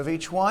Of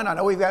each one. I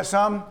know we've got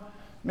some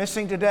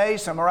missing today,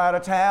 some are out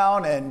of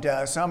town,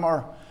 and some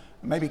are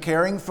maybe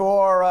caring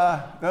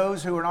for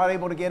those who are not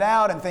able to get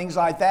out and things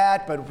like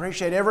that, but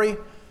appreciate every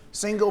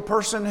single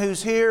person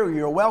who's here.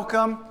 You're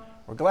welcome.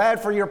 We're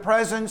glad for your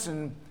presence,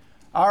 and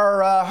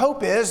our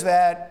hope is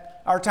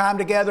that our time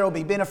together will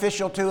be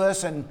beneficial to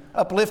us and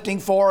uplifting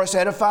for us,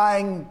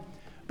 edifying,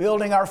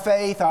 building our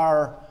faith,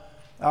 our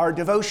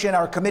devotion,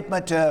 our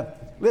commitment to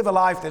live a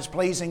life that's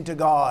pleasing to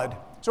God.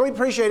 So we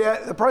appreciate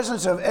the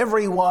presence of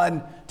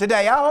everyone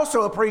today. I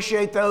also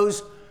appreciate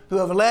those who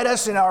have led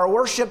us in our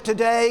worship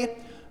today.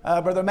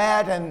 Brother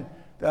Matt and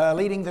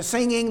leading the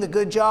singing, the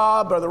good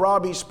job. Brother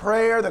Robbie's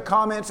prayer, the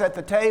comments at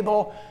the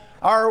table.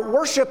 Our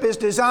worship is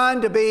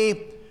designed to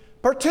be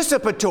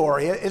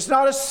participatory. It's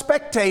not a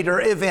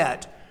spectator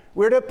event.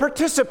 We're to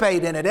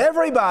participate in it.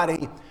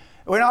 Everybody.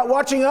 We're not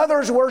watching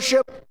others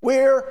worship.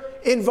 We're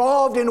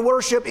involved in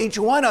worship, each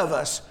one of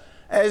us.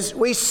 As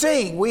we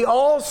sing, we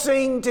all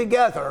sing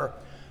together.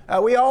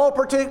 We all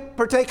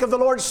partake of the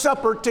Lord's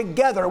Supper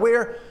together.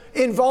 We're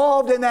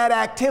involved in that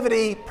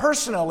activity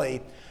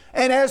personally.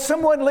 And as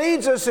someone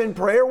leads us in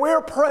prayer,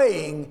 we're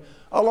praying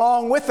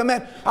along with them.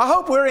 And I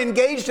hope we're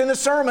engaged in the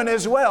sermon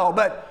as well,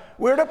 but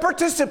we're to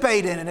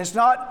participate in it. It's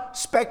not a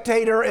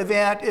spectator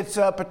event, it's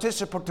a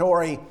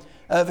participatory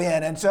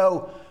event. And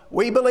so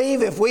we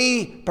believe if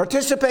we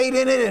participate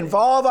in it,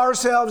 involve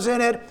ourselves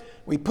in it,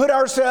 we put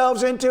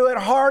ourselves into it,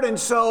 heart and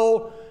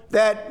soul,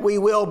 that we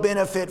will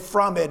benefit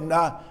from it. And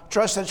I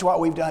trust that's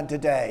what we've done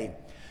today.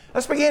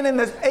 Let's begin in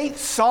the 8th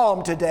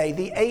Psalm today,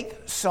 the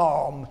 8th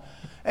Psalm.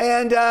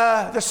 And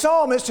the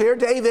psalmist here,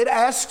 David,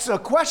 asks a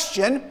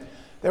question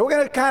that we're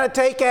going to kind of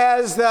take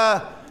as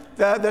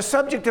the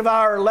subject of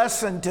our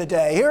lesson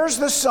today. Here's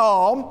the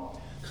psalm.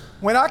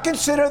 When I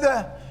consider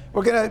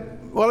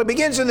it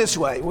begins in this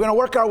way. We're going to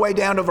work our way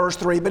down to verse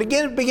 3, but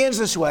again, it begins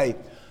this way.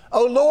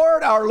 O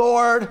Lord, our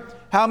Lord,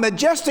 how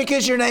majestic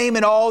is your name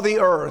in all the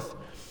earth,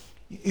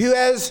 who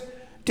has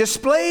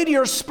displayed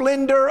your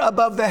splendor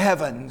above the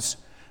heavens.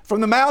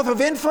 From the mouth of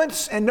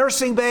infants and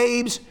nursing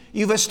babes,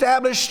 you've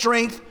established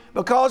strength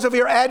because of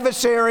your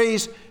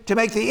adversaries to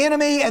make the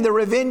enemy and the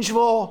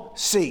revengeful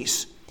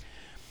cease.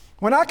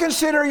 When I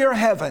consider your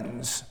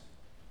heavens,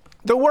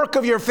 the work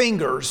of your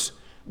fingers,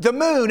 the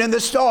moon and the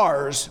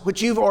stars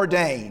which you've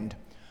ordained,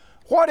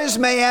 what is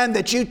man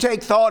that you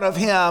take thought of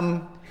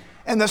him,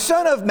 and the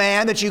son of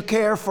man that you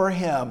care for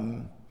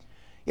him?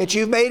 Yet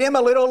you've made him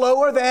a little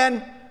lower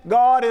than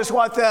God, is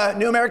what the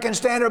New American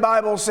Standard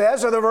Bible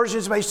says. Other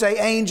versions may say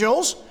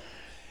angels.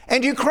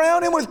 And you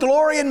crown him with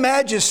glory and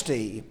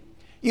majesty.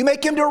 You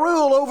make him to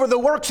rule over the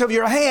works of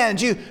your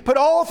hands. You put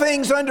all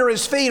things under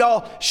his feet,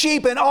 all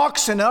sheep and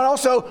oxen, and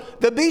also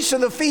the beasts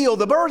of the field,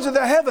 the birds of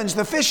the heavens,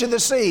 the fish of the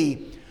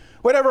sea,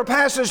 whatever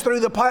passes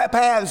through the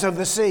paths of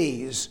the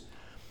seas.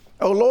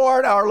 O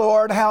Lord, our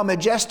Lord, how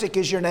majestic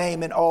is your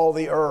name in all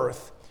the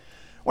earth.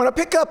 When I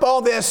pick up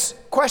all this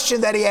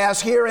question that he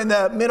asks here in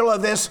the middle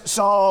of this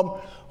psalm,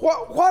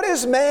 what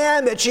is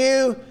man that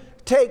you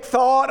take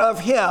thought of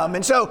him?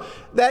 And so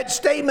that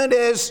statement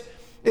is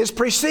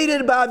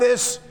preceded by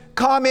this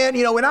comment,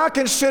 when I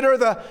consider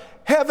the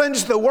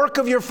heavens, the work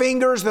of your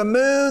fingers, the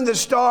moon, the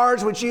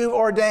stars which you've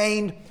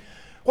ordained,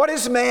 what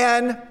is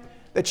man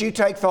that you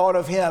take thought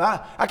of him?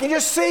 I can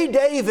just see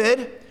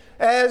David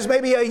as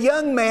maybe a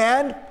young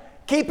man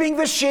keeping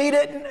the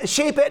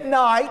sheep at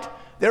night.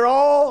 They're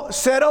all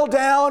settled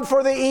down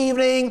for the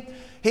evening.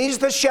 He's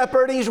the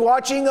shepherd. He's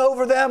watching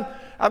over them.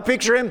 I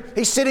picture him.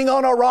 He's sitting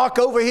on a rock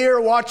over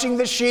here watching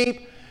the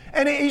sheep.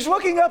 And he's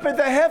looking up at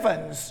the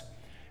heavens.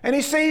 And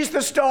he sees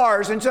the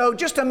stars. And so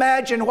just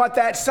imagine what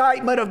that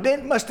sight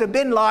must have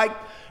been like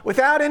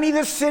without any of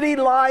the city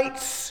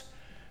lights,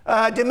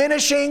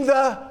 diminishing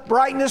the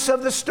brightness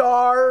of the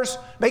stars,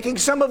 making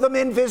some of them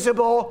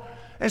invisible.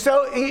 And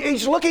so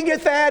he's looking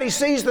at that. He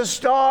sees the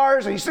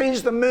stars, he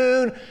sees the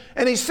moon,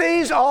 and he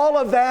sees all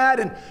of that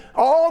and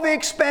all the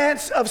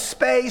expanse of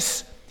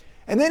space.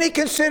 And then he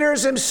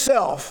considers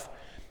himself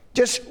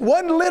just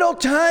one little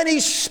tiny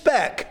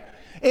speck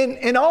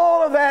in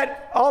all of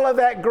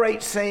that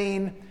great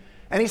scene.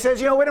 And he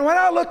says, when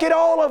I look at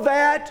all of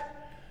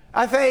that,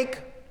 I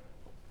think,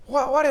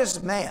 what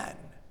is man?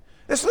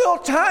 This little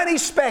tiny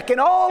speck in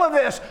all of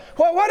this.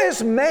 What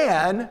is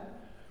man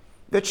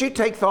that you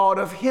take thought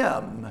of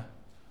him?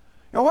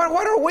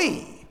 What are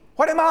we?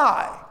 What am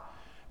I?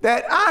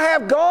 That I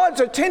have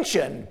God's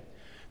attention,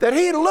 that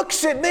he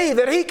looks at me,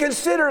 that he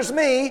considers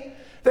me,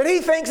 that he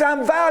thinks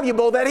I'm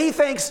valuable, that he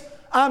thinks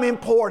I'm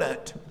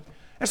important.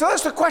 And so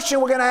that's the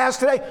question we're going to ask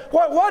today.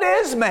 What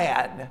is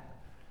man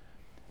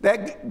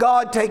that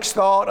God takes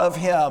thought of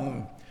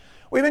him?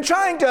 We've been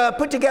trying to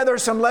put together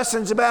some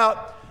lessons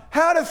about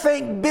how to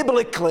think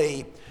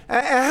biblically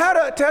and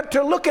how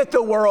to look at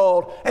the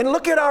world and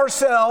look at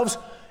ourselves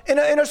in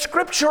a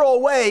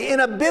scriptural way, in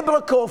a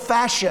biblical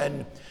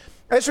fashion.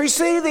 As we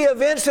see the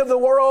events of the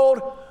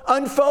world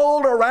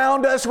unfold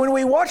around us, when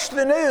we watch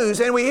the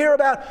news and we hear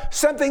about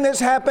something that's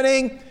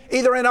happening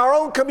either in our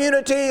own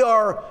community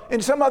or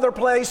in some other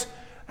place,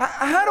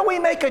 how do we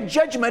make a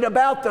judgment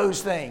about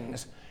those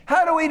things?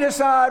 How do we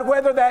decide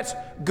whether that's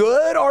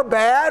good or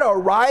bad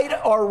or right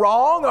or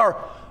wrong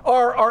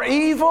or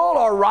evil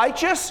or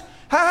righteous?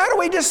 How do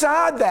we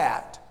decide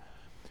that?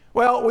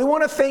 Well, we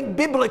want to think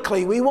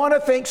biblically. We want to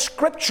think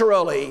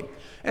scripturally.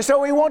 And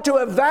so we want to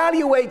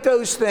evaluate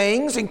those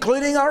things,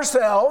 including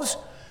ourselves,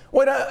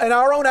 in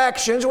our own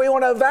actions. We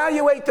want to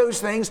evaluate those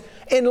things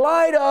in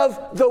light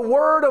of the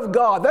Word of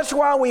God. That's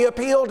why we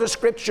appeal to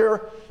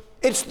Scripture.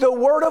 It's the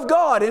Word of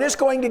God, and it's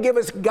going to give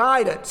us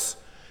guidance.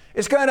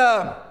 It's going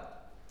to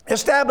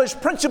establish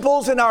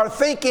principles in our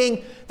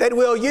thinking that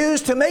we'll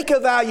use to make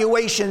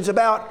evaluations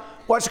about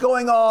what's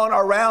going on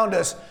around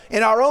us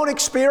in our own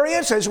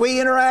experience as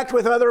we interact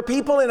with other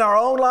people in our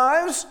own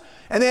lives,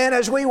 and then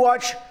as we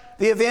watch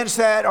the events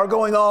that are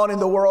going on in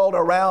the world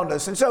around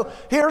us. And so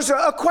here's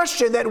a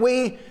question that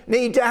we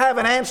need to have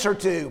an answer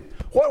to.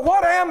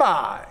 What am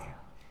I?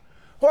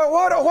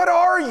 What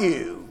are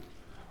you?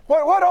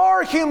 What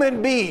are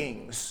human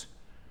beings?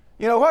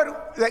 You know,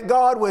 that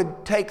God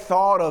would take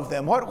thought of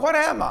them. What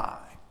am I?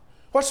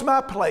 What's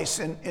my place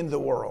in the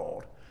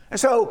world? And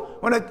so I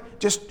want to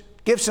just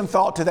give some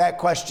thought to that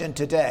question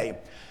today.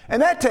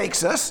 And that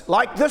takes us,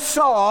 like the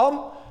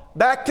psalm,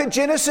 back to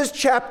Genesis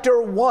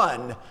chapter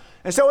 1.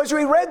 And so as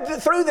we read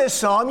through this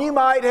psalm, you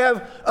might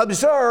have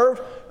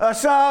observed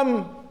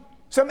some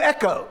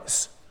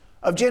echoes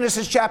of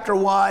Genesis chapter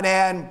 1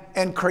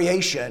 and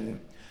creation.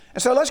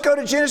 And so let's go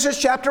to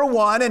Genesis chapter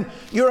 1, and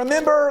you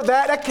remember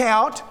that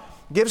account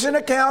gives an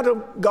account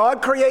of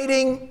God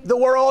creating the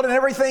world and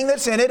everything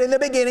that's in it. In the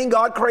beginning,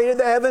 God created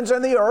the heavens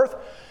and the earth.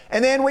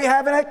 And then we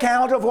have an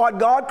account of what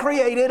God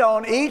created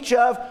on each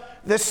of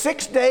the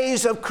 6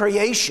 days of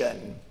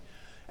creation.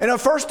 And on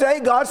the first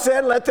day, God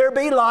said, "Let there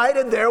be light,"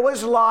 and there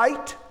was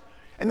light.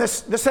 And the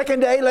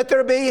second day, "Let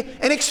there be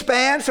an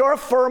expanse or a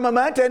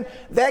firmament," and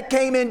that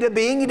came into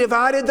being. He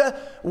divided the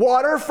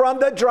water from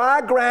the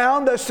dry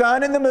ground, the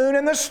sun and the moon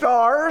and the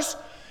stars.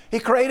 He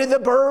created the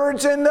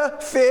birds and the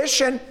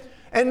fish.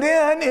 And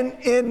then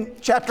in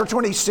chapter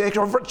 26,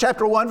 or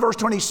chapter 1, verse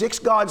 26,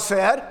 God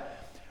said,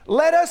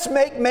 "Let us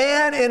make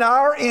man in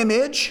our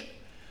image,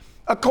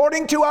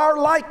 according to our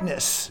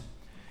likeness.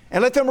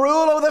 And let them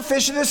rule over the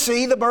fish of the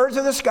sea, the birds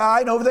of the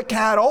sky, and over the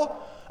cattle,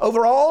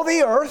 over all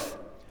the earth,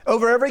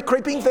 over every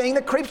creeping thing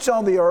that creeps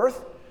on the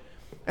earth."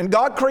 And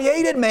God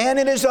created man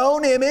in His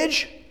own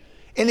image.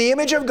 In the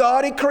image of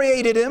God He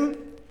created him.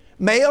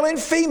 Male and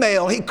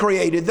female He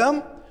created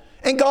them.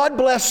 And God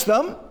blessed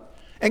them.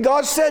 And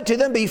God said to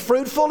them, "Be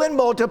fruitful and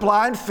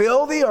multiply, and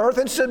fill the earth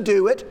and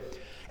subdue it,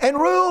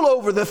 and rule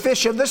over the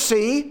fish of the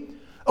sea,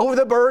 over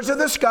the birds of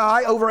the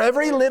sky, over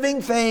every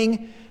living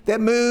thing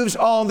that moves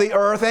on the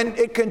earth." And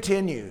it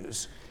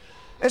continues.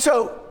 And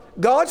so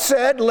God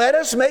said, "Let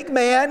us make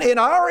man in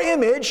our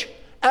image,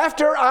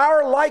 after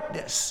our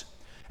likeness."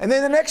 And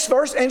then the next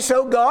verse, "And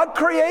so God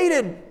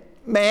created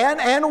man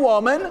and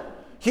woman,"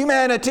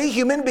 humanity,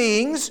 human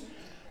beings,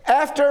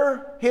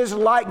 "after His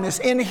likeness,"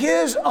 in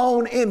His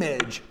own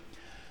image.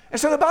 And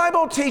so the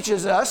Bible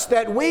teaches us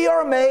that we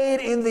are made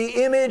in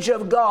the image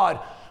of God.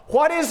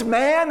 What is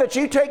man that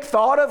you take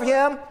thought of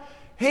him?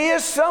 He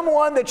is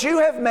someone that you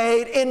have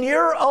made in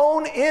your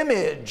own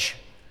image.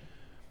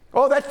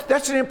 Oh,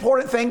 that's an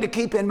important thing to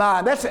keep in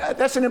mind.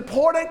 That's an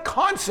important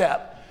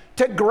concept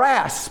to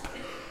grasp.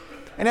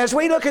 And as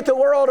we look at the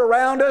world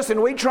around us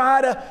and we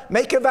try to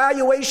make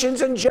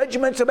evaluations and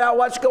judgments about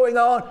what's going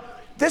on,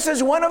 this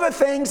is one of the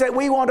things that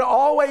we want to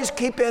always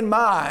keep in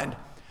mind.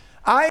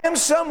 I am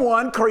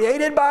someone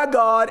created by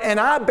God, and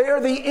I bear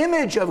the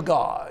image of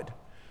God.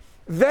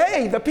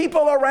 They, the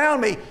people around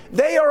me,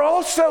 they are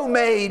also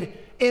made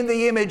in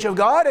the image of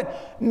God.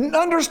 And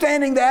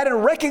understanding that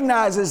and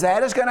recognizes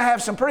that is going to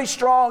have some pretty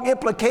strong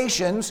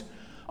implications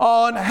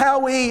on how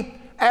we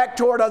act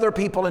toward other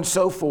people and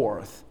so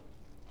forth.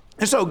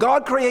 And so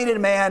God created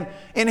man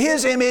in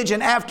His image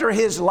and after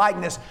His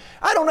likeness.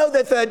 I don't know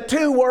that the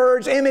two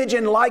words, image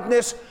and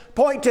likeness,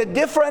 point to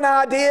different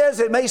ideas.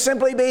 It may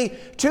simply be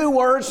two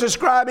words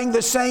describing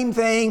the same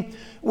thing.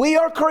 We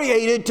are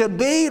created to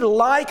be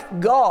like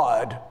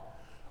God.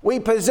 We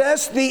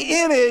possess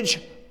the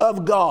image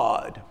of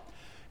God.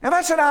 Now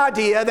that's an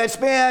idea that's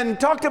been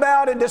talked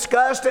about and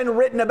discussed and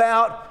written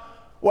about,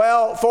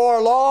 well, for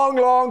a long,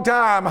 long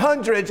time,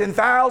 hundreds and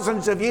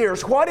thousands of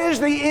years. What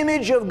is the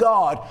image of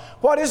God?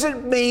 What does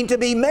it mean to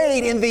be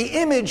made in the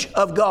image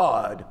of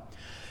God?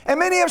 And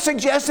many have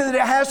suggested that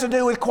it has to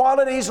do with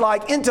qualities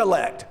like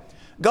intellect.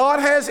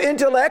 God has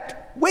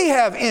intellect, we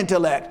have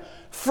intellect.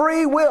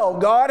 Free will,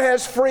 God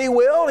has free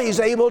will. He's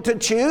able to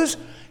choose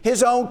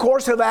His own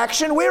course of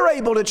action. We're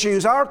able to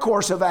choose our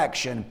course of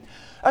action.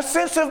 A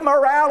sense of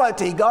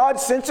morality.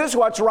 God senses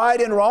what's right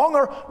and wrong,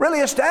 or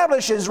really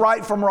establishes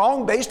right from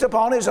wrong based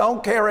upon His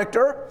own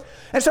character.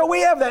 And so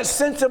we have that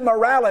sense of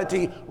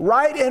morality,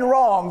 right and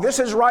wrong. This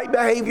is right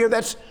behavior,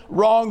 that's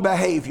wrong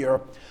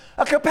behavior.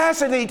 A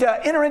capacity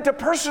to enter into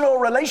personal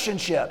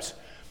relationships.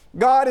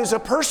 God is a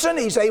person.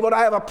 He's able to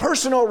have a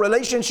personal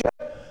relationship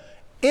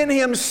in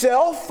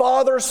Himself,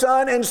 Father,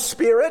 Son, and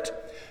Spirit,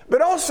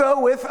 but also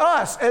with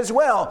us as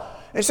well.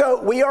 And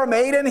so we are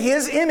made in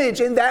His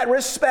image in that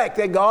respect,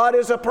 that God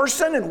is a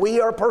person and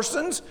we are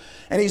persons,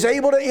 and He's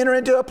able to enter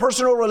into a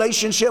personal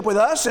relationship with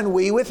us and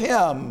we with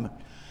Him.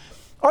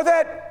 Or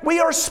that we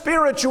are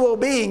spiritual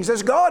beings,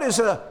 as God is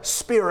a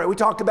spirit. We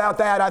talked about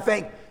that, I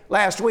think,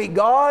 last week.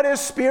 God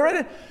is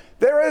spirit.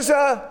 There is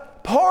a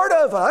part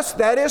of us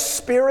that is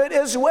spirit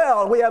as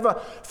well. We have a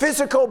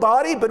physical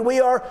body, but we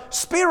are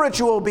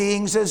spiritual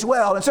beings as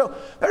well. And so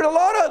there's a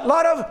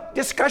lot of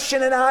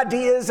discussion and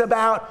ideas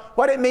about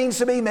what it means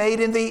to be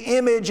made in the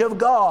image of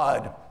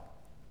God.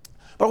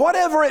 But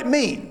whatever it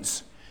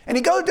means, and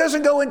he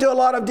doesn't go into a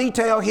lot of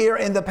detail here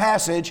in the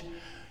passage,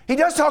 he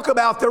does talk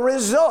about the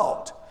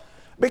result.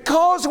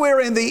 Because we're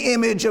in the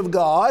image of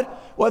God,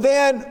 well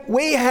then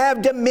we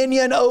have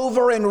dominion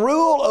over and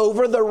rule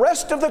over the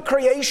rest of the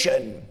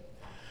creation.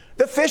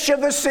 The fish of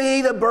the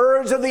sea, the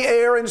birds of the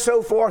air, and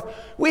so forth.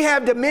 We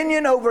have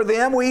dominion over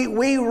them. We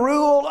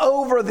rule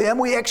over them.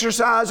 We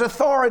exercise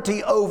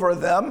authority over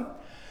them.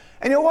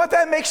 And you know what?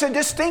 That makes a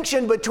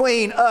distinction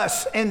between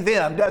us and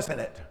them, doesn't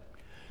it?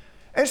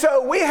 And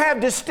so we have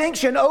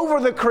distinction over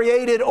the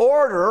created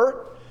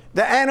order,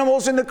 the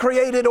animals in the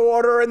created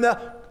order, and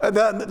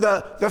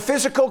the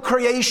physical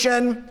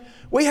creation.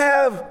 We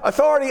have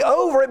authority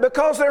over it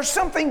because there's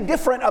something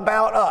different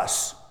about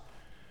us.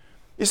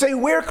 You see,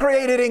 we're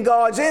created in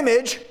God's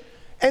image,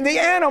 and the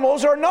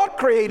animals are not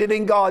created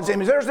in God's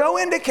image. There's no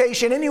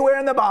indication anywhere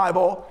in the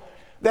Bible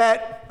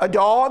that a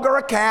dog or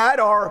a cat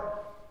or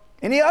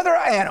any other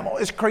animal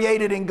is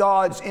created in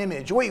God's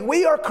image.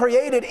 We are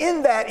created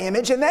in that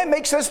image, and that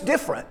makes us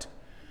different.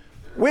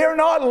 We are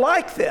not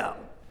like them.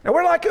 Now,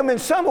 we're like them in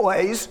some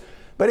ways,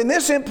 but in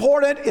this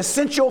important,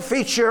 essential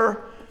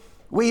feature,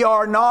 we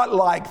are not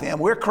like them.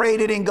 We're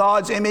created in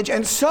God's image,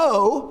 and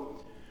so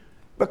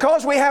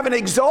because we have an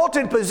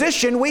exalted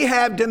position, we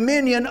have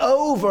dominion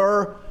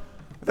over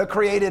the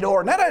created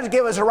order. That doesn't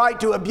give us a right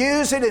to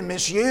abuse it and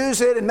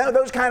misuse it and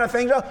those kind of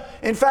things.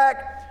 In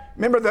fact,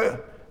 remember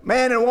the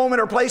man and woman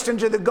are placed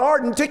into the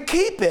garden to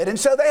keep it. And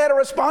so they had a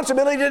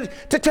responsibility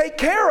to take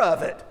care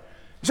of it.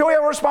 So we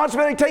have a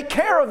responsibility to take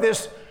care of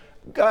this,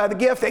 the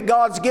gift that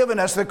God's given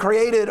us, the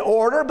created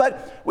order.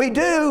 But we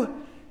do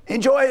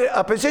enjoy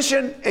a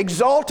position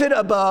exalted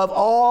above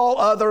all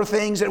other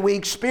things that we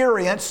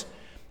experience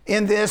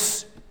in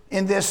this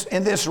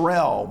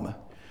realm.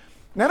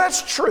 Now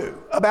that's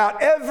true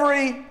about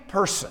every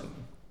person.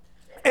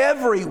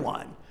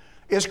 Everyone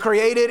is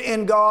created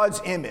in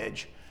God's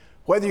image.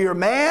 Whether you're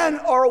man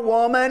or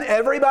woman,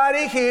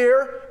 everybody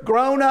here,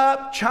 grown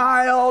up,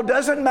 child,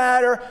 doesn't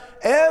matter.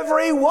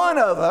 Every one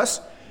of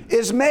us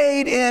is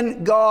made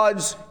in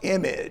God's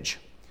image.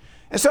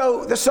 And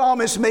so the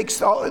psalmist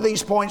makes all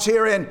these points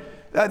here in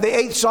the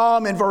 8th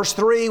Psalm in verse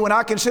 3, when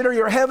I consider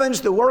your heavens,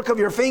 the work of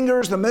your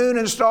fingers, the moon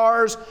and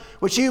stars,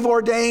 which you've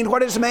ordained,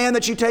 what is man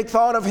that you take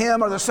thought of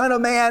him, or the son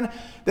of man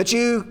that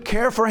you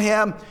care for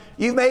him?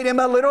 You've made him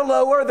a little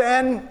lower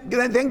than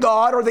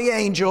God or the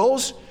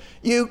angels.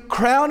 You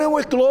crown him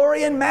with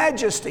glory and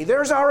majesty.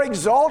 There's our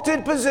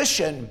exalted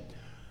position,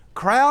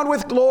 crowned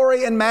with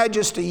glory and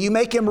majesty. You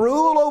make him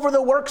rule over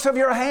the works of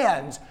your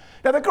hands.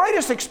 Now the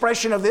greatest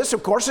expression of this,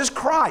 of course, is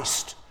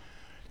Christ.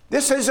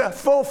 This is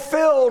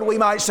fulfilled, we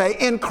might say,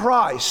 in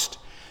Christ.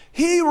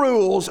 He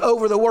rules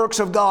over the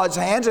works of God's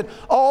hands, and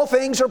all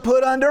things are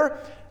put under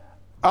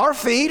our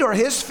feet or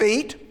His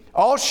feet,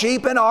 all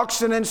sheep and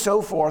oxen and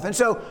so forth. And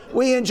so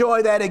we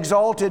enjoy that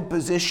exalted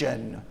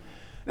position.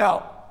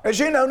 Now, as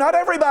you know, not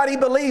everybody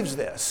believes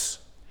this,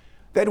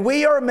 that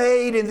we are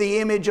made in the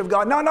image of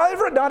God.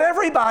 Not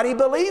everybody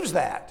believes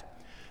that.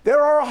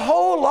 There are a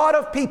whole lot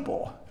of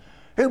people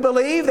who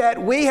believe that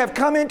we have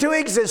come into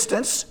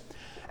existence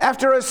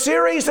after a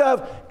series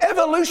of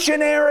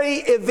evolutionary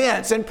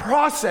events and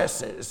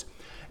processes,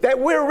 that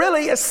we're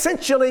really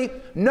essentially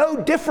no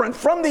different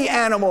from the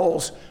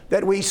animals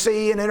that we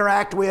see and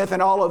interact with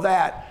and all of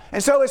that.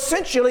 And so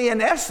essentially,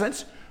 in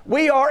essence,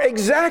 we are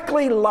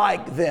exactly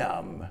like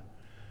them.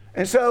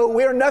 And so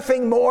we're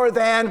nothing more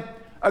than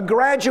a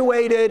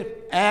graduated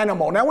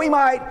animal. Now we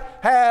might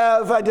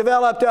have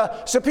developed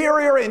a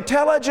superior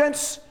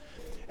intelligence,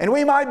 and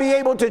we might be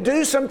able to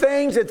do some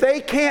things that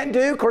they can't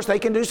do. Of course, they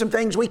can do some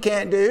things we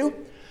can't do.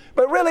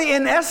 But really,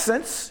 in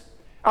essence,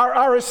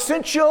 our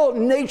essential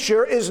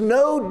nature is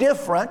no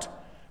different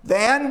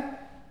than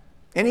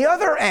any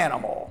other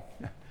animal.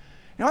 You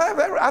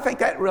know, I think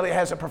that really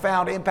has a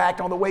profound impact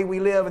on the way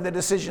we live and the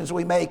decisions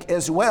we make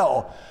as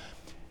well.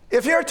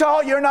 If you're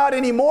taught you're not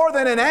any more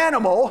than an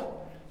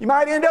animal, you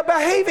might end up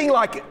behaving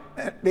like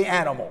the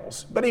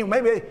animals. But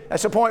anyway, maybe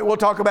that's a point we'll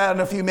talk about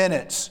in a few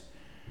minutes.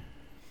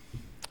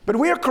 But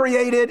we are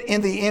created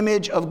in the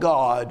image of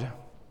God.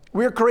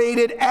 We're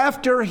created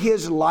after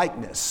His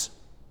likeness.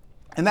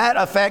 And that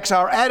affects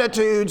our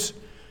attitudes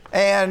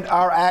and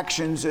our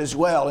actions as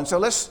well. And so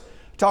let's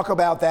talk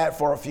about that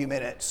for a few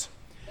minutes.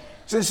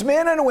 Since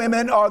men and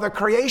women are the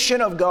creation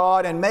of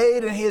God and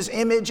made in His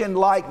image and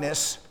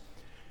likeness,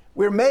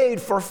 we're made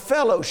for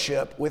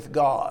fellowship with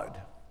God.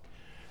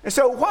 And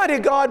so why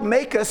did God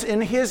make us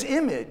in His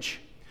image?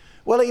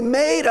 Well, He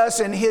made us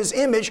in His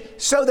image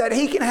so that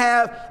He can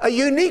have a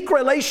unique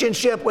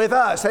relationship with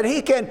us, that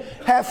He can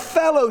have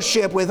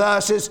fellowship with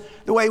us, is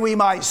the way we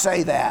might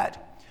say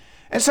that.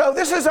 And so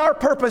this is our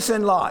purpose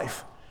in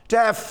life, to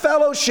have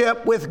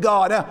fellowship with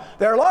God. Now,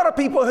 there are a lot of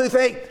people who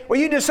think, well,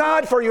 you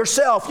decide for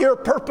yourself your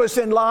purpose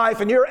in life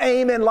and your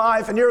aim in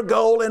life and your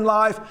goal in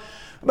life.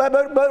 But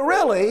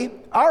really,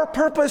 our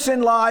purpose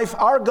in life,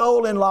 our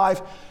goal in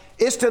life,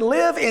 is to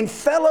live in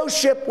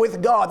fellowship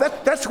with God.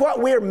 That's what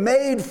we're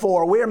made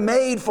for. We're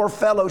made for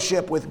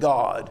fellowship with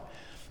God.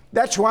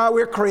 That's why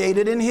we're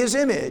created in His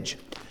image.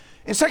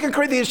 In 2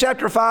 Corinthians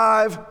chapter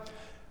 5,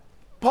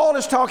 Paul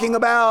is talking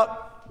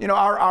about,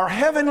 our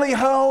heavenly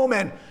home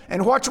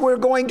and what we're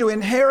going to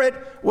inherit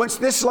once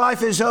this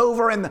life is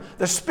over, and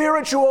the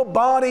spiritual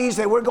bodies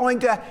that we're going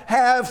to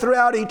have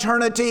throughout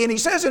eternity. And he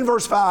says in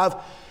verse 5,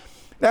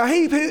 now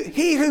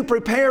he who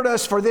prepared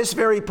us for this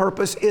very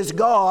purpose is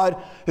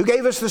God, who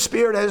gave us the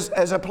Spirit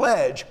as a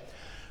pledge.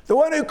 The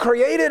one who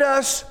created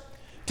us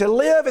to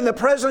live in the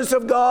presence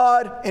of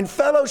God, in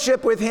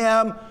fellowship with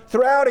Him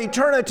throughout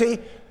eternity,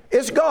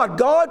 is God.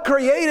 God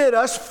created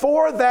us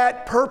for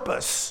that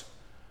purpose.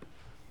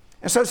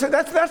 And so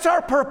that's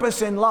our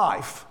purpose in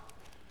life.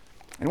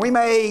 And we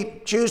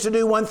may choose to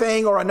do one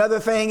thing or another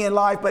thing in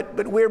life,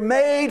 but we're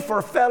made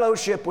for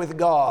fellowship with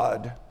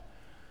God.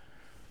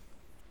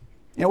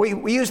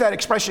 We use that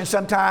expression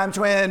sometimes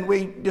when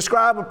we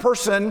describe a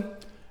person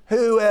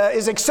who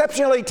is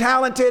exceptionally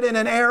talented in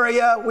an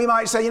area. We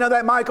might say,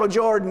 that Michael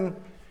Jordan,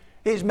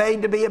 he's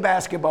made to be a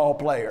basketball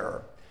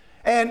player.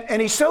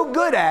 And he's so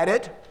good at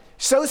it,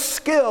 so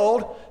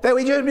skilled,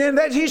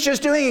 that he's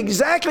just doing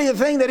exactly the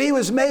thing that he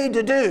was made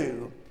to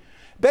do.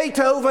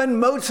 Beethoven,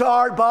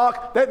 Mozart,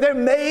 Bach, they're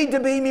made to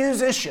be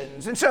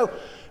musicians. And so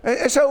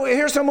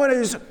here's someone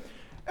who's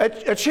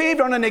achieved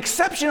on an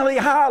exceptionally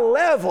high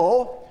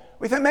level.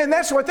 We think, man,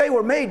 that's what they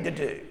were made to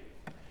do.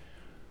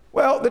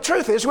 Well, the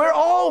truth is, we're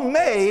all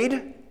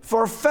made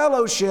for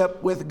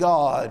fellowship with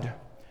God.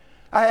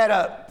 I had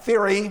a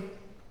theory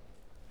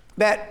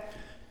that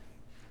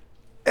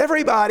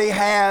everybody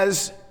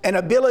has an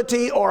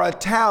ability or a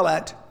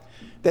talent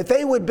that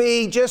they would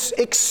be just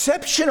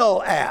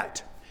exceptional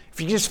at, if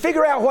you just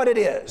figure out what it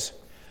is.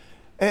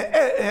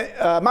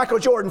 Michael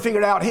Jordan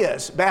figured out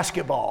his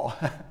basketball.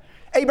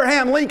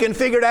 Abraham Lincoln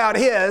figured out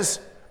his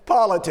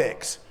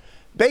politics.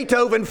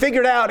 Beethoven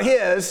figured out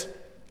his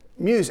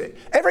music.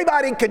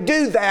 Everybody could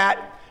do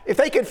that if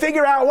they could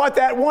figure out what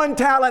that one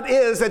talent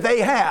is that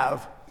they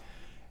have.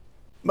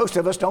 Most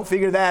of us don't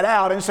figure that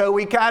out, and so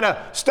we kind of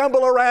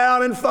stumble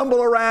around and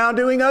fumble around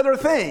doing other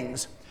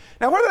things.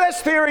 Now, whether that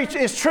theory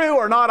is true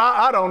or not,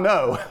 I don't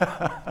know.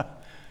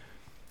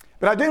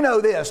 But I do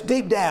know this,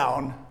 deep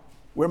down,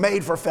 we're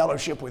made for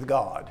fellowship with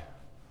God.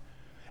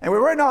 And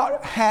we're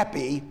not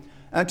happy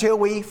until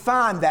we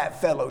find that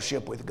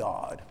fellowship with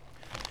God.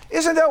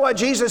 Isn't that what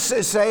Jesus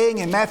is saying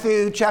in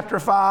Matthew chapter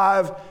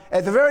 5,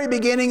 at the very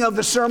beginning of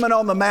the Sermon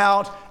on the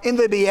Mount, in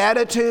the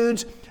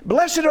Beatitudes?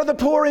 Blessed are the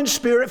poor in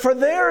spirit, for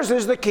theirs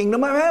is the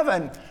kingdom of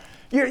heaven.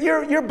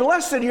 You're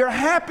blessed, you're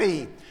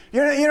happy.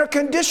 You're in a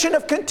condition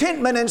of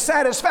contentment and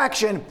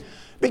satisfaction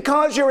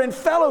because you're in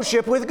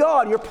fellowship with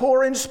God. You're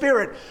poor in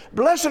spirit.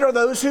 Blessed are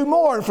those who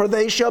mourn, for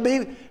they shall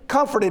be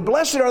comforted.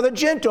 Blessed are the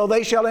gentle,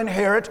 they shall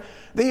inherit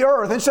the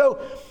earth. And so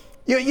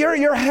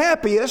you're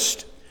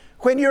happiest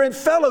when you're in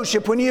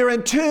fellowship, when you're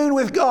in tune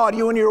with God,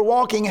 when you're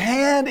walking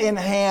hand in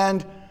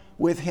hand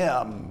with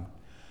Him.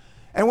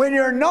 And when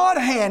you're not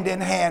hand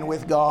in hand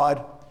with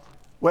God,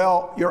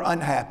 well, you're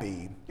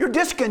unhappy. You're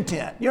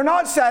discontent. You're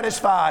not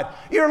satisfied.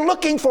 You're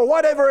looking for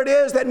whatever it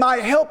is that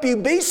might help you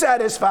be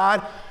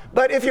satisfied.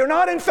 But if you're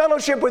not in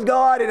fellowship with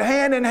God and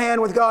hand in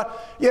hand with God,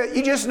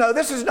 you just know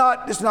this is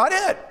not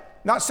it.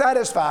 Not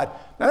satisfied.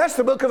 Now that's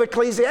the book of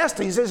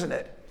Ecclesiastes, isn't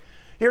it?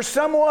 You're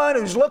someone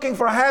who's looking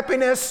for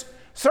happiness,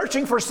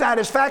 searching for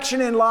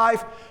satisfaction in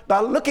life by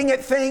looking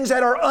at things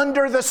that are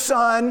under the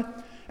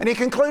sun, and he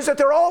concludes that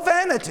they're all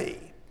vanity.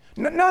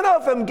 None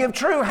of them give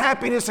true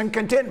happiness and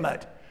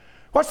contentment.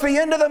 What's the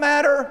end of the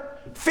matter?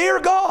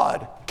 Fear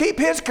God. Keep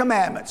His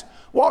commandments.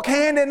 Walk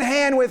hand in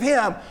hand with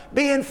Him.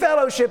 Be in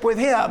fellowship with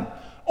Him.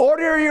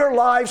 Order your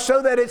life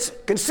so that it's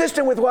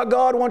consistent with what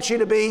God wants you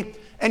to be,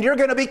 and you're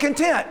going to be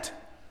content.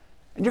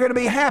 And you're going to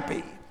be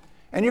happy.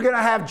 And you're going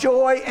to have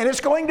joy, and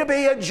it's going to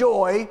be a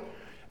joy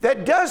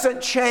that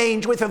doesn't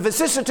change with the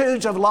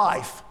vicissitudes of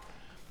life.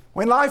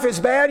 When life is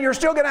bad, you're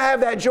still going to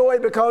have that joy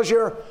because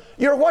you're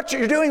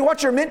doing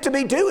what you're meant to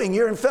be doing.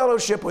 You're in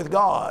fellowship with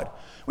God.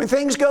 When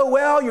things go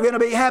well, you're going to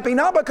be happy,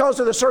 not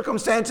because of the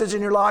circumstances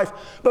in your life,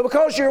 but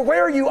because you're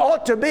where you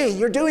ought to be.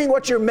 You're doing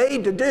what you're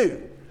made to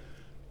do.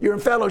 You're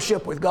in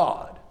fellowship with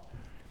God.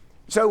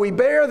 So we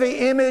bear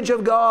the image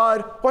of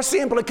God. What's the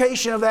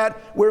implication of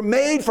that? We're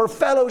made for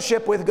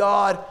fellowship with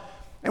God,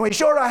 and we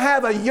sort of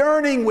have a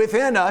yearning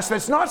within us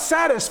that's not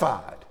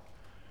satisfied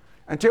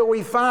until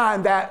we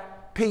find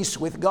that peace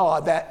with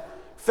God, that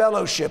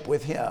fellowship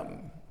with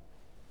Him.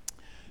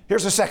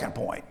 Here's the second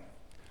point.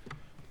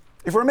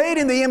 If we're made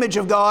in the image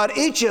of God,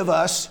 each of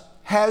us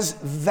has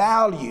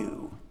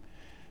value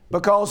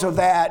because of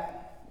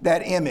that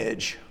that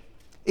image.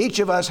 Each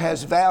of us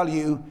has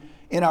value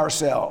in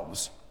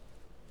ourselves.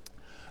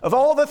 Of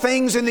all the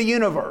things in the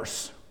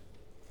universe,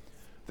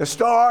 the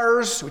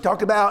stars, we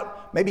talked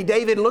about maybe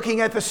David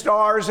looking at the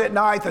stars at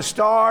night, the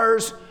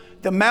stars,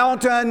 the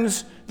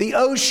mountains, the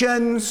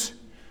oceans,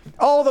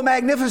 all the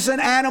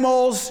magnificent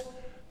animals.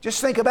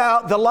 Just think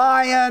about the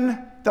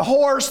lion, the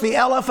horse, the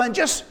elephant,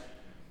 just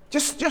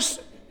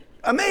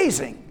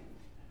amazing,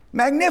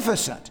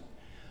 magnificent.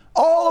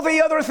 All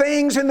the other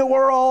things in the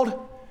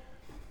world,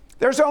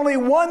 there's only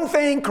one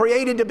thing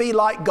created to be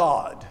like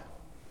God.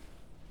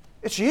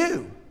 It's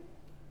you.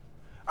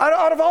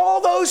 Out of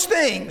all those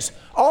things,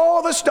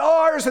 all the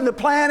stars and the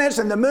planets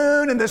and the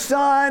moon and the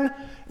sun,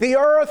 the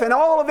earth and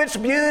all of its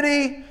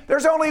beauty,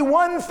 there's only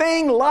one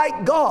thing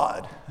like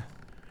God.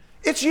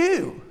 It's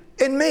you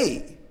and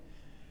me.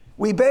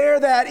 We bear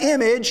that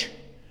image,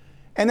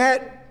 and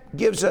that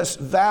gives us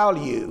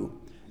value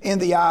in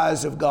the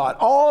eyes of God.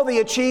 All the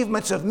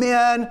achievements of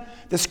men,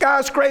 the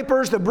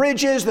skyscrapers, the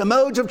bridges, the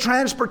modes of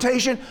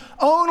transportation,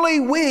 only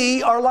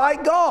we are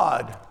like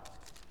God.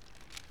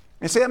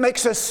 And see, that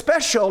makes us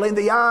special in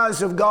the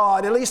eyes of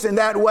God, at least in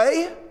that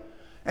way,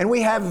 and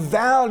we have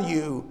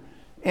value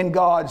in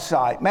God's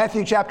sight.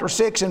 Matthew chapter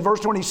 6 and verse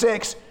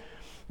 26,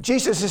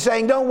 Jesus is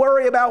saying, don't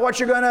worry about what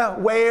you're going to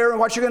wear and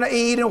what you're going to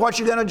eat and what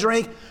you're going to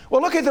drink.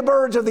 Well, look at the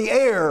birds of the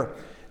air.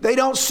 They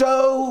don't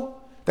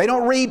sow, they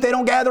don't reap, they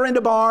don't gather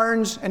into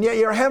barns, and yet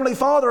your heavenly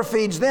Father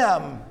feeds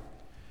them.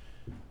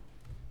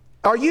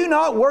 Are you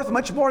not worth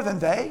much more than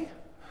they?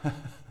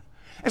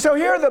 And so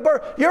here are the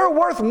birds. You're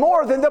worth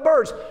more than the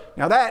birds.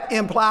 Now that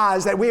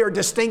implies that we are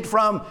distinct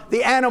from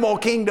the animal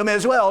kingdom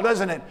as well,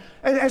 doesn't it?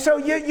 And so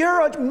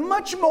you're of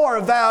much more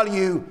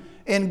value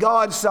in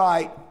God's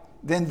sight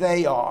than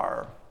they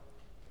are.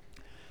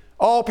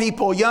 All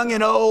people, young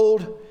and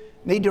old,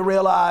 need to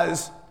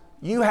realize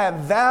you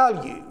have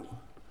value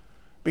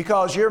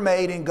because you're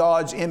made in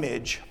God's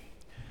image.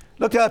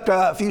 Looked up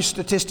a few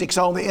statistics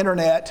on the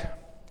internet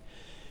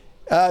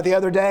the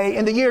other day.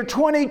 In the year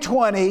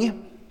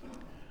 2020,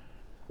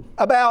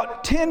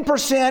 about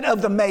 10%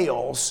 of the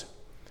males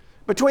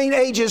between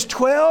ages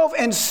 12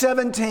 and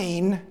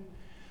 17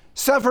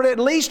 suffered at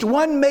least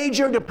one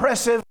major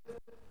depressive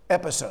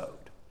episode.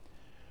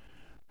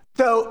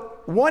 So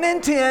 1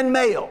 in 10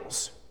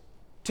 males,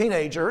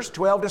 teenagers,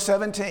 12 to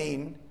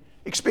 17,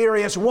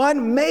 experience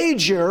one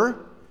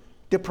major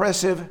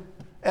depressive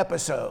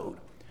episode.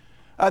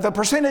 The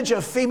percentage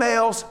of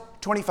females,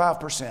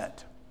 25%,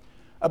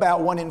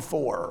 about 1 in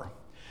 4.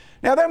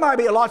 Now, there might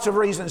be lots of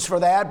reasons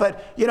for that,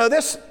 but you know,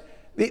 the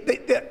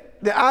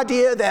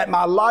idea that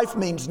my life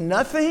means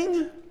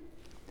nothing,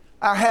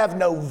 I have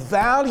no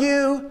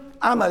value,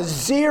 I'm a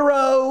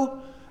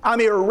zero,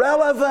 I'm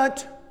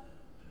irrelevant,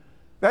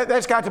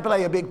 that's got to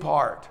play a big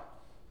part.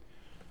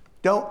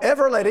 Don't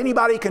ever let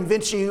anybody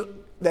convince you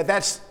that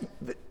that's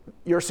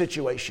your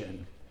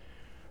situation.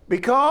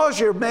 Because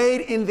you're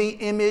made in the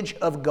image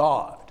of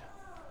God,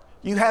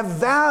 you have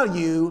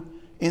value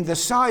in the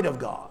sight of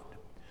God.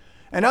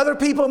 And other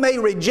people may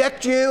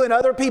reject you, and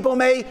other people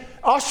may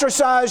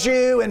ostracize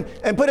you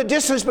and put a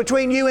distance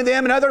between you and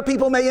them, and other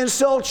people may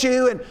insult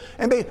you.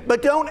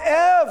 But don't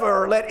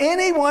ever let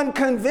anyone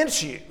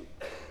convince you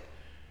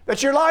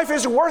that your life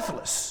is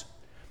worthless,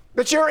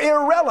 that you're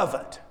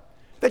irrelevant,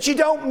 that you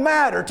don't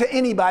matter to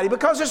anybody,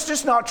 because it's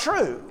just not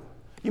true.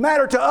 You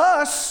matter to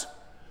us,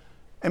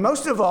 and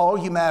most of all,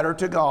 you matter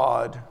to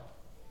God.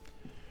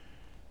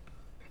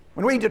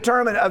 When we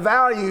determine a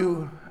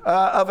value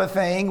of a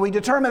thing, we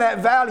determine that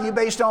value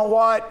based on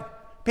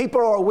what people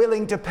are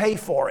willing to pay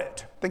for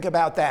it. Think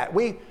about that.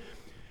 We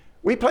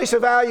place a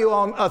value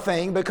on a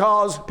thing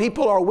because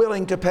people are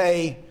willing to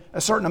pay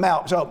a certain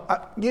amount. So I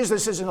use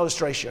this as an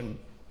illustration.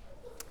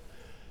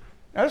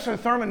 Now, this is a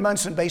Thurman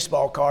Munson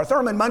baseball card.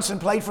 Thurman Munson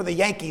played for the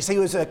Yankees. He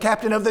was a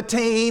captain of the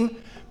team,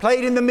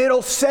 played in the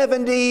middle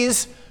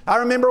 70s. I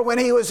remember when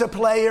he was a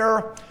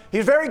player.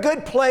 He's a very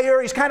good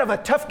player. He's kind of a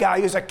tough guy.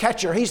 He was a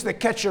catcher. He's the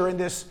catcher in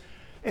this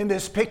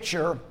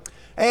picture.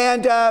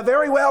 And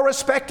very well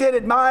respected,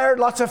 admired,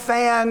 lots of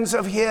fans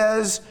of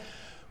his.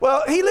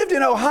 Well, he lived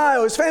in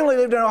Ohio. His family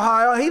lived in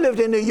Ohio. He lived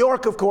in New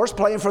York, of course,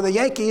 playing for the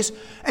Yankees.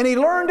 And he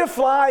learned to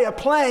fly a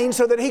plane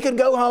so that he could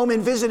go home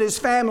and visit his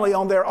family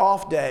on their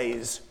off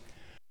days.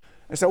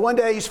 And so one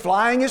day he's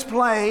flying his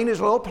plane,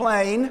 his little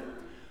plane,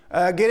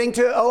 getting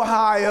to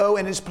Ohio,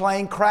 and his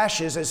plane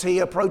crashes as he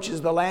approaches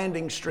the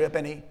landing strip,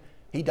 and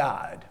he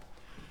died.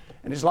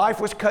 And his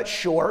life was cut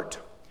short.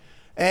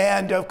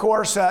 And of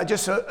course,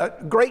 just a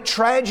great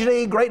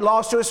tragedy, great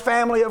loss to his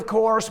family, of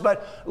course,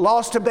 but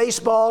loss to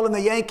baseball and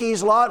the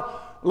Yankees. A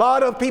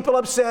lot of people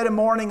upset and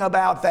mourning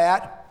about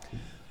that.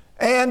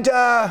 And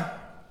of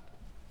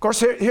course,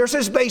 here's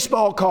his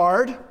baseball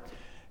card.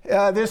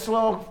 This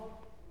little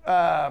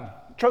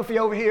trophy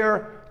over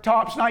here,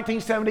 Topps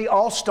 1970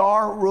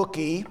 All-Star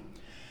Rookie.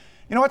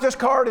 You know what this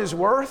card is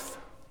worth?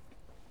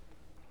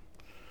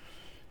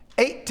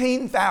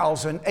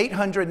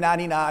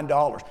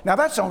 $18,899. Now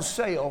that's on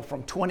sale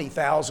from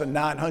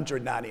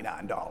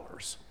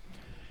 $20,999.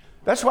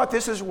 That's what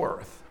this is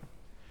worth.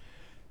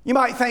 You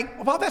might think,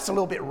 well, that's a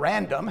little bit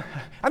random.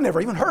 I've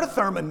never even heard of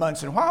Thurman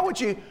Munson. Why would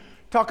you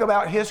talk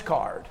about his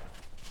card?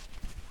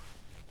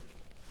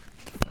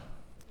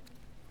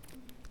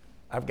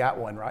 I've got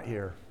one right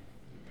here.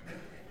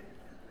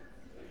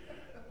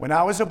 When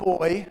I was a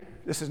boy,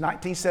 this is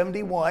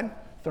 1971,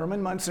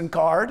 Thurman Munson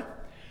card.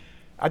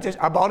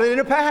 I bought it in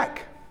a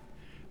pack.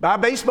 Buy a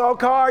baseball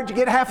card, you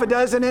get half a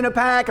dozen in a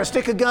pack, a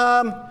stick of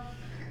gum.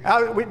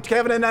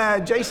 Kevin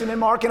and Jason and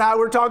Mark and I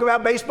were talking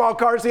about baseball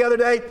cards the other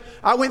day.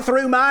 I went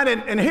through mine,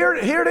 and here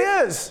it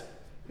is.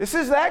 This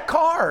is that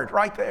card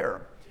right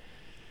there.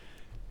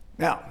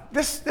 Now,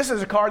 this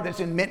is a card that's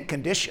in mint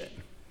condition.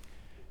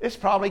 It's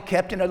probably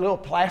kept in a little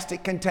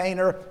plastic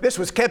container. This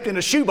was kept in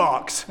a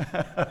shoebox.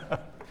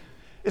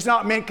 It's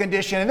not mint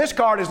condition, and this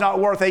card is not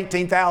worth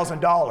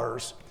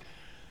 $18,000.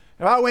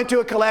 If I went to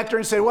a collector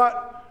and said,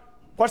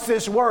 what's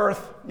this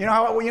worth? You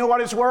know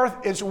what it's worth?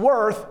 It's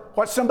worth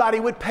what somebody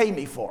would pay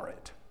me for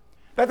it.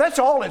 That's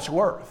all it's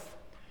worth.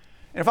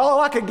 And if all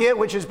I could get,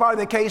 which is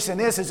probably the case in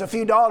this, is a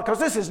few dollars, because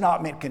this is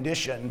not mint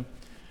condition.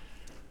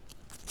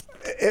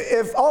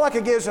 If all I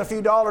could get is a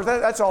few dollars,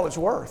 that's all it's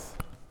worth.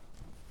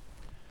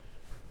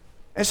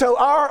 And so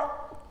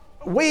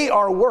we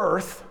are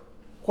worth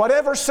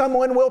whatever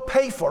someone will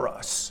pay for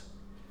us.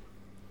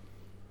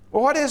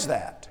 Well, what is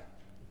that?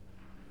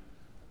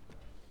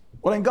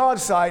 Well, in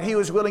God's sight, He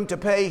was willing to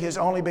pay His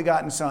only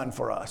begotten Son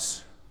for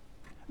us.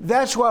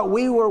 That's what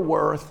we were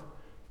worth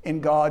in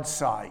God's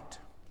sight.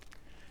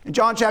 In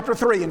John chapter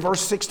 3 and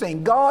verse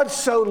 16, God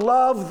so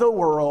loved the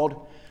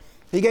world,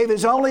 He gave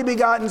His only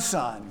begotten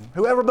Son.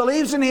 Whoever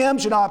believes in Him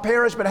shall not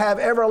perish but have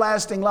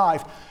everlasting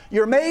life.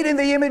 You're made in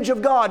the image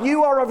of God.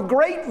 You are of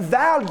great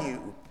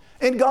value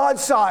in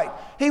God's sight.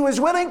 He was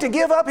willing to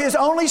give up His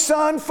only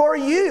Son for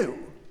you.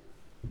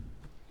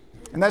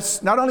 And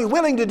that's not only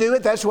willing to do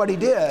it, that's what He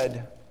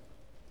did.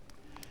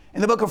 In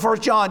the book of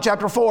 1 John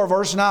chapter 4,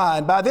 verse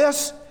 9, by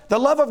this the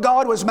love of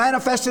God was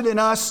manifested in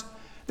us,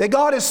 that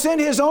God has sent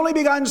His only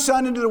begotten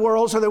Son into the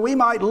world so that we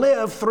might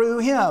live through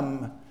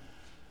Him.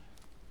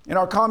 In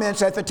our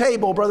comments at the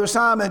table, Brother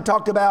Simon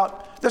talked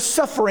about the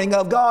suffering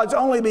of God's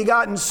only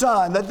begotten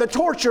Son, the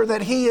torture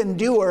that He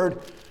endured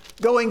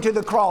going to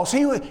the cross.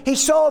 He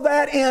saw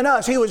that in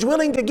us. He was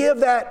willing to give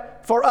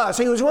that for us.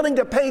 He was willing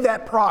to pay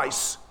that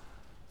price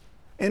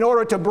in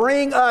order to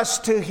bring us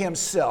to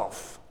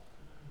Himself.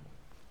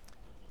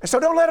 And so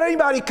don't let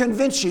anybody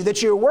convince you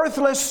that you're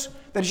worthless,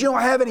 that you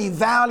don't have any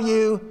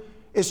value.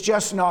 It's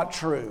just not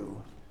true.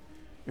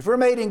 If we're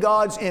made in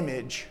God's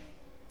image,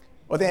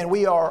 well, then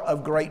we are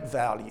of great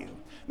value.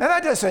 Now,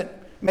 that doesn't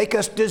make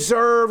us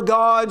deserve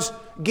God's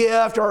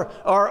gift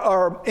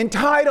or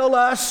entitle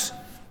us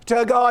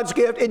to God's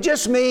gift. It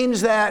just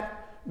means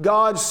that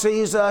God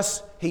sees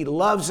us, He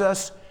loves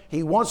us,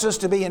 He wants us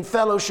to be in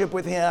fellowship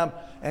with Him,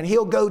 and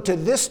He'll go to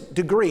this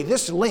degree,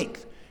 this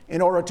length,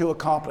 in order to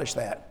accomplish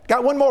that.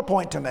 Got one more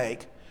point to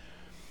make.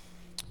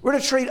 We're to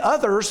treat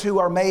others who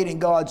are made in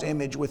God's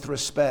image with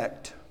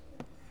respect.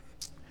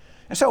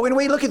 And so when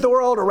we look at the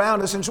world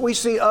around us and we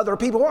see other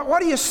people,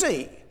 what do you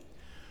see?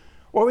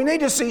 Well, we need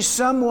to see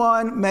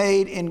someone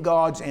made in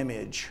God's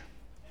image.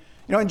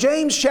 You know, in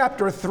James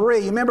chapter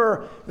 3,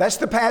 remember that's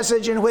the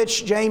passage in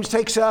which James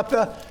takes up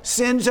the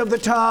sins of the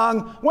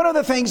tongue. One of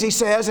the things he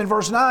says in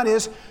verse 9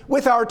 is,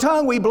 with our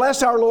tongue we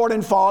bless our Lord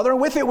and Father,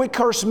 and with it we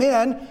curse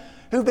men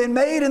who've been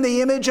made in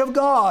the image of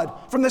God.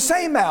 From the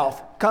same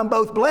mouth come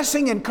both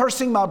blessing and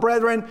cursing, my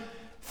brethren.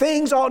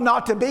 Things ought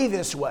not to be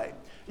this way.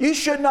 You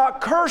should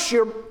not curse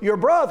your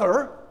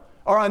brother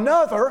or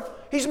another.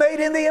 He's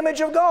made in the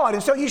image of God,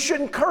 and so you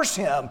shouldn't curse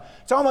him.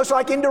 It's almost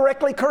like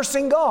indirectly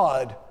cursing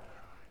God.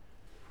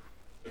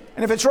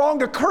 And if it's wrong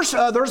to curse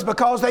others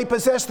because they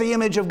possess the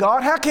image of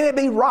God, how can it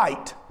be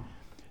right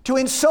to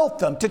insult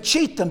them, to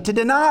cheat them, to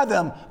deny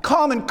them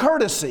common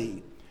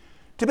courtesy,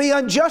 to be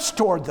unjust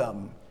toward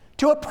them,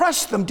 to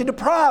oppress them, to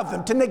deprive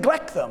them, to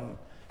neglect them?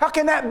 How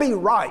can that be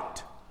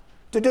right,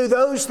 to do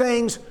those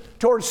things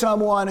towards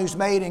someone who's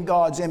made in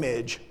God's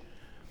image?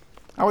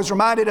 I was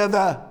reminded of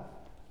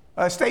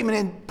a statement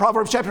in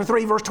Proverbs chapter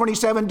 3, verse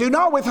 27, do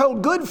not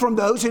withhold good from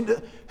those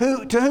to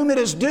whom it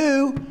is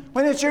due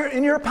when it's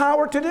in your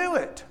power to do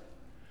it.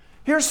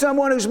 Here's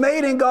someone who's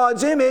made in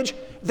God's image.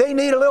 They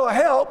need a little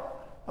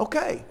help.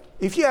 Okay,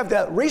 if you have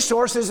the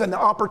resources and the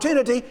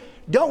opportunity,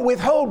 don't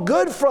withhold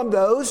good from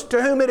those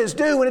to whom it is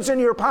due when it's in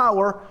your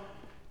power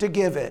to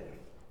give it.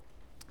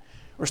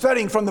 We're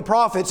studying from the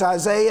prophets,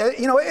 Isaiah.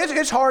 You know,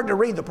 it's hard to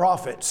read the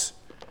prophets.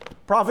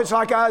 Prophets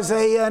like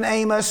Isaiah and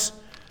Amos,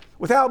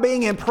 without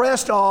being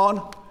impressed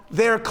on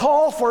their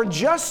call for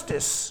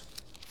justice.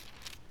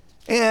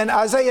 In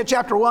Isaiah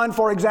chapter 1,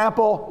 for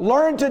example,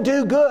 learn to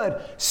do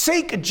good,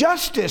 seek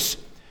justice,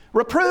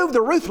 reprove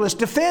the ruthless,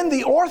 defend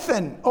the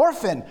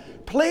orphan,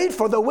 plead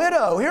for the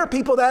widow. Here are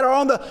people that are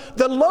on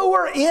the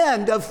lower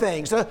end of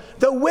things, the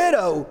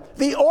widow,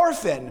 the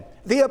orphan,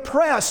 the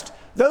oppressed,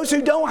 those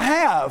who don't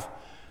have.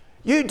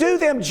 You do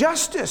them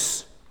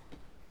justice.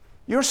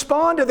 You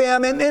respond to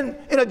them in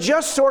a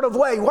just sort of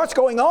way. What's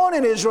going on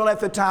in Israel at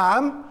the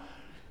time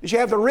is you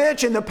have the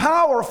rich and the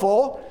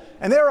powerful,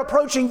 and they're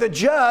approaching the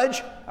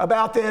judge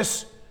about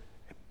this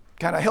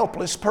kind of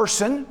helpless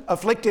person,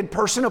 afflicted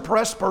person,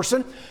 oppressed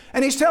person.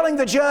 And he's telling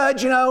the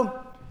judge,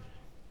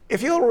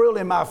 if you'll rule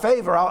in my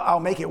favor, I'll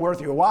make it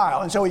worth your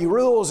while. And so he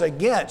rules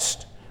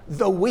against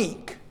the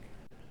weak.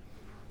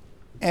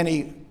 And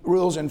he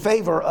rules in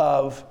favor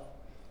of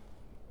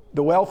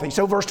the wealthy.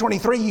 So verse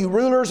 23, you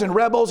rulers and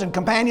rebels and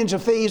companions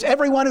of thieves,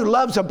 everyone who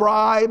loves a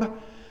bribe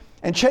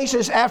and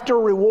chases after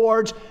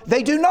rewards,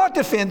 they do not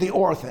defend the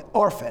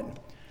orphan,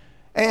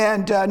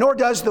 and nor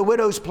does the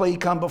widow's plea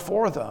come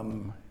before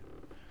them.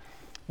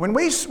 When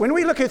we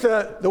look at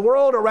the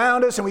world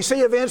around us, and we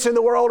see events in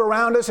the world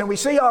around us, and we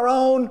see our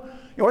own,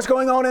 what's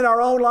going on in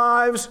our own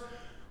lives,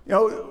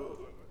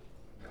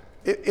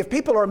 if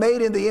people are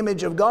made in the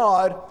image of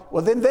God,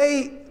 well, then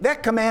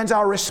that commands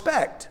our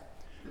respect.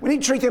 We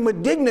need to treat them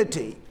with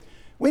dignity.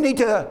 We need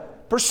to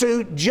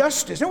pursue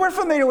justice. And we're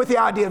familiar with the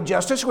idea of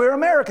justice. We're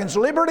Americans.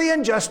 Liberty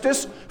and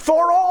justice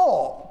for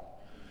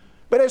all.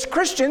 But as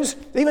Christians,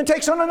 it even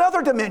takes on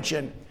another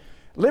dimension.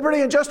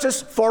 Liberty and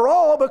justice for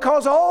all,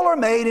 because all are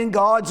made in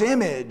God's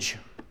image.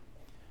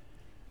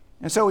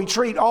 And so we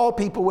treat all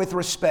people with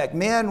respect.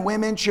 Men,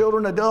 women,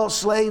 children, adults,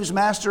 slaves,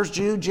 masters,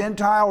 Jew,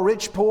 Gentile,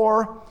 rich,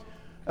 poor,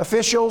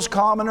 officials,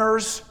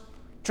 commoners.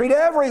 Treat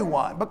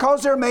everyone,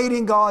 because they're made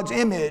in God's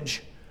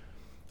image,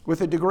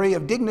 with a degree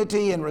of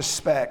dignity and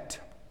respect.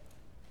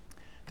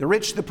 The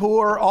rich, the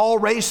poor, all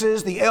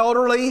races, the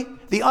elderly,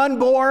 the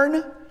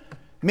unborn,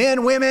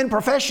 men, women,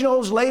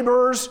 professionals,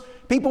 laborers,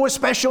 people with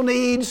special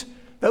needs,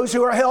 those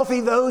who are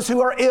healthy, those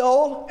who are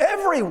ill,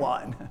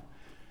 everyone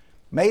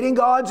made in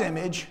God's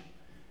image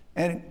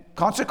and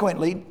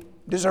consequently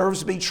deserves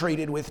to be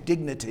treated with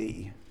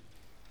dignity.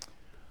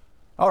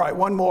 All right,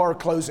 one more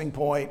closing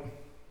point.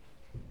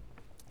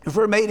 If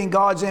we're made in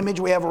God's image,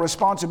 we have a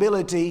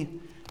responsibility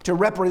to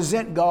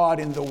represent God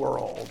in the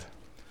world.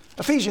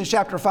 Ephesians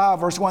chapter 5,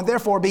 verse 1,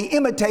 therefore be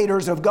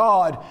imitators of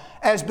God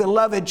as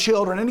beloved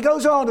children. And he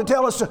goes on to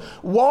tell us to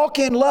walk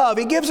in love.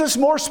 He gives us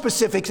more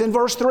specifics in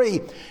verse 3.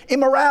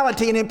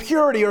 Immorality and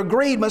impurity or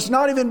greed must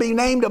not even be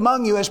named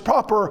among you as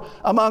proper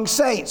among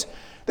saints.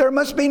 There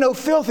must be no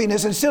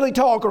filthiness and silly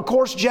talk or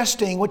coarse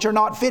jesting, which are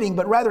not fitting,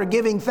 but rather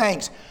giving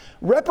thanks.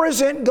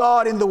 Represent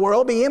God in the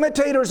world. Be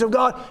imitators of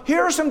God.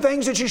 Here are some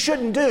things that you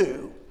shouldn't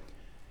do.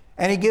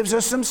 And he gives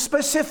us some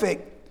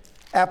specific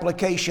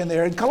application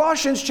there. In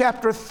Colossians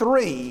chapter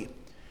 3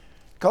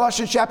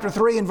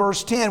 and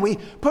verse 10, we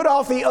put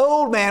off the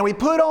old man, we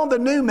put on the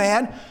new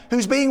man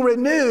who's being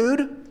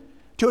renewed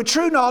to a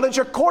true knowledge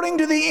according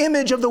to the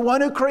image of the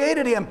one who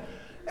created him.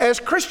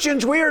 As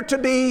Christians, we are to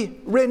be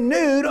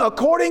renewed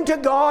according to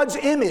God's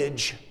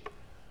image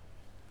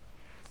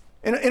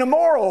in a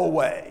moral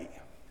way.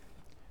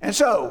 And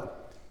so,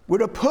 we're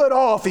to put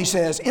off, he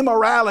says,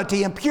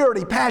 immorality,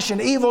 impurity,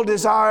 passion, evil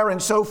desire,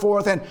 and so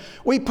forth. And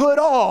we put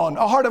on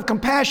a heart of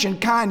compassion,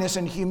 kindness,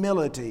 and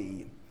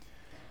humility.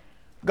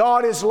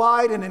 God is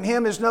light, and in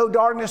him is no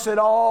darkness at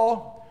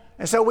all.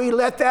 And so we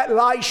let that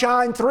light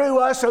shine through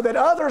us so that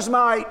others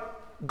might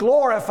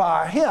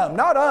glorify him.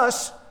 Not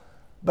us,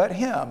 but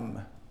him.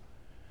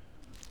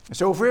 And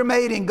so if we're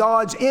made in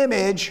God's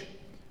image,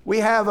 we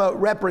have a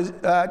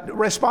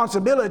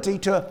responsibility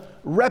to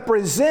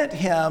represent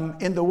him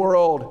in the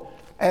world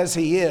as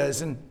he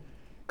is. And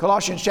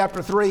Colossians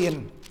chapter 3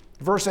 and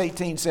verse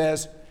 18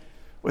 says,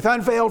 with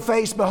unveiled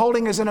face,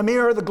 beholding as in a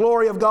mirror the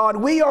glory of God,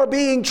 we are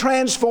being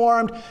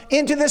transformed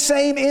into the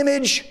same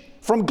image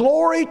from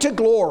glory to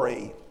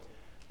glory,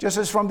 just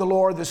as from the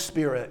Lord the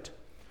Spirit.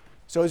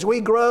 So as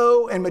we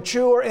grow and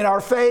mature in our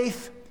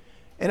faith,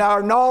 in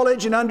our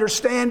knowledge and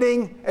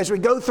understanding, as we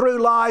go through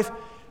life,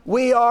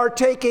 we are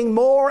taking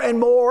more and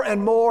more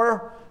and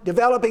more,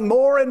 developing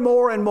more and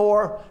more and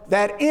more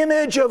that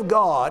image of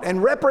God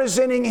and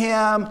representing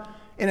him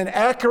in an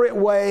accurate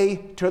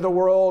way to the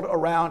world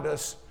around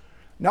us.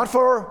 Not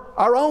for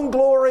our own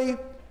glory,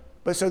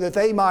 but so that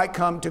they might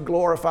come to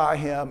glorify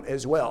him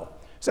as well.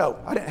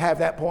 So I didn't have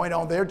that point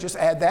on there, just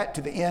add that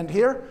to the end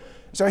here.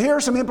 So here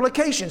are some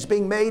implications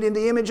being made in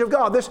the image of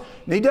God.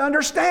 Need to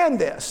understand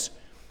this.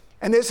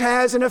 And this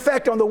has an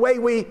effect on the way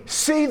we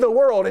see the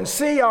world and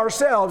see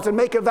ourselves and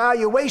make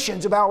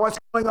evaluations about what's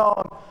going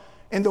on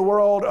in the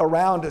world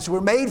around us.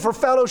 We're made for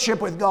fellowship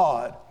with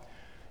God.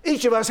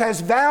 Each of us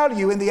has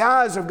value in the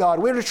eyes of God.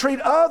 We're to treat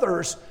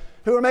others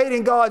who are made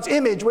in God's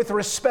image with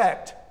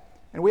respect.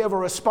 And we have a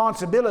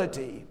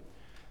responsibility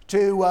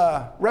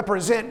to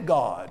represent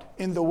God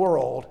in the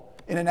world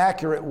in an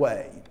accurate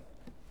way.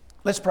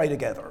 Let's pray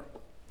together.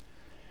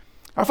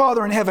 Our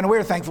Father in heaven,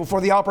 we're thankful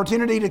for the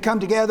opportunity to come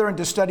together and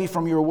to study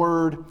from your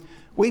word.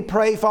 We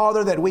pray,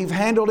 Father, that we've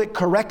handled it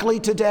correctly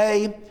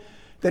today,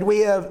 that we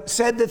have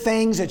said the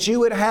things that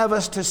you would have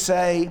us to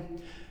say,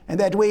 and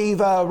that we've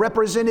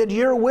represented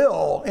your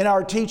will in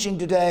our teaching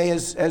today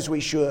as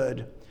we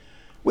should.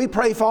 We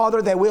pray,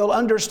 Father, that we'll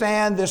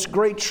understand this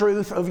great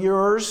truth of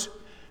yours,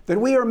 that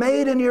we are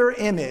made in your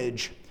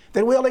image,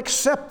 that we'll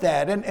accept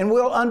that and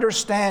we'll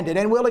understand it,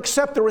 and we'll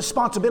accept the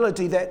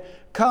responsibility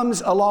that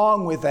comes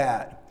along with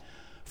that.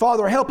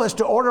 Father, help us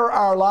to order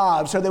our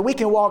lives so that we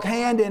can walk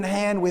hand in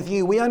hand with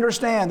you. We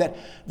understand that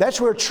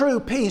that's where true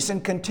peace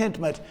and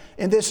contentment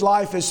in this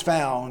life is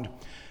found.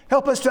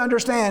 Help us to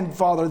understand,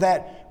 Father,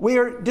 that we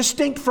are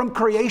distinct from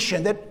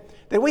creation, that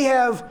we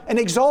have an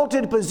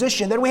exalted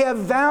position, that we have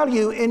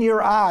value in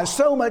your eyes,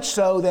 so much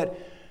so that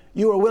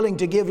you are willing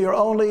to give your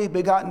only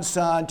begotten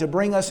Son to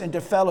bring us into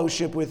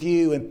fellowship with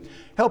you. And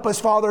help us,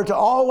 Father, to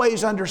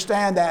always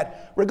understand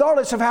that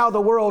regardless of how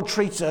the world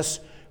treats us,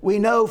 we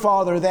know,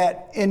 Father,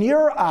 that in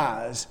your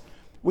eyes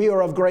we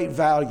are of great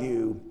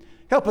value.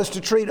 Help us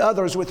to treat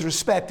others with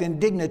respect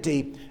and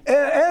dignity,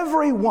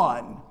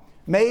 everyone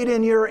made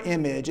in your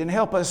image, and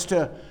help us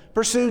to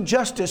pursue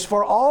justice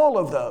for all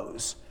of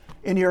those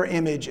in your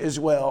image as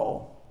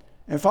well.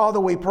 And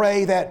Father, we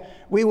pray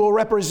that we will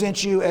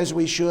represent you as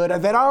we should,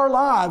 and that our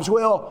lives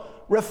will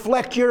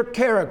reflect your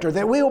character,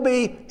 that we will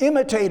be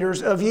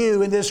imitators of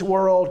you in this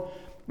world,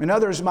 and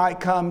others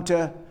might come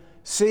to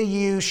see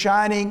you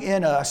shining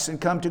in us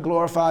and come to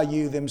glorify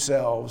you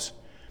themselves.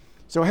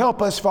 So help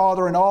us,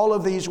 Father, in all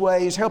of these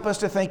ways. Help us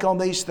to think on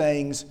these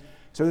things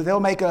so that they'll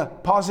make a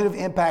positive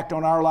impact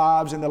on our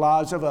lives and the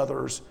lives of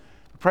others.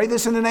 I pray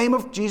this in the name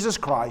of Jesus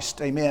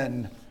Christ.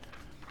 Amen.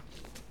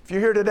 If you're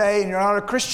here today and you're not a Christian,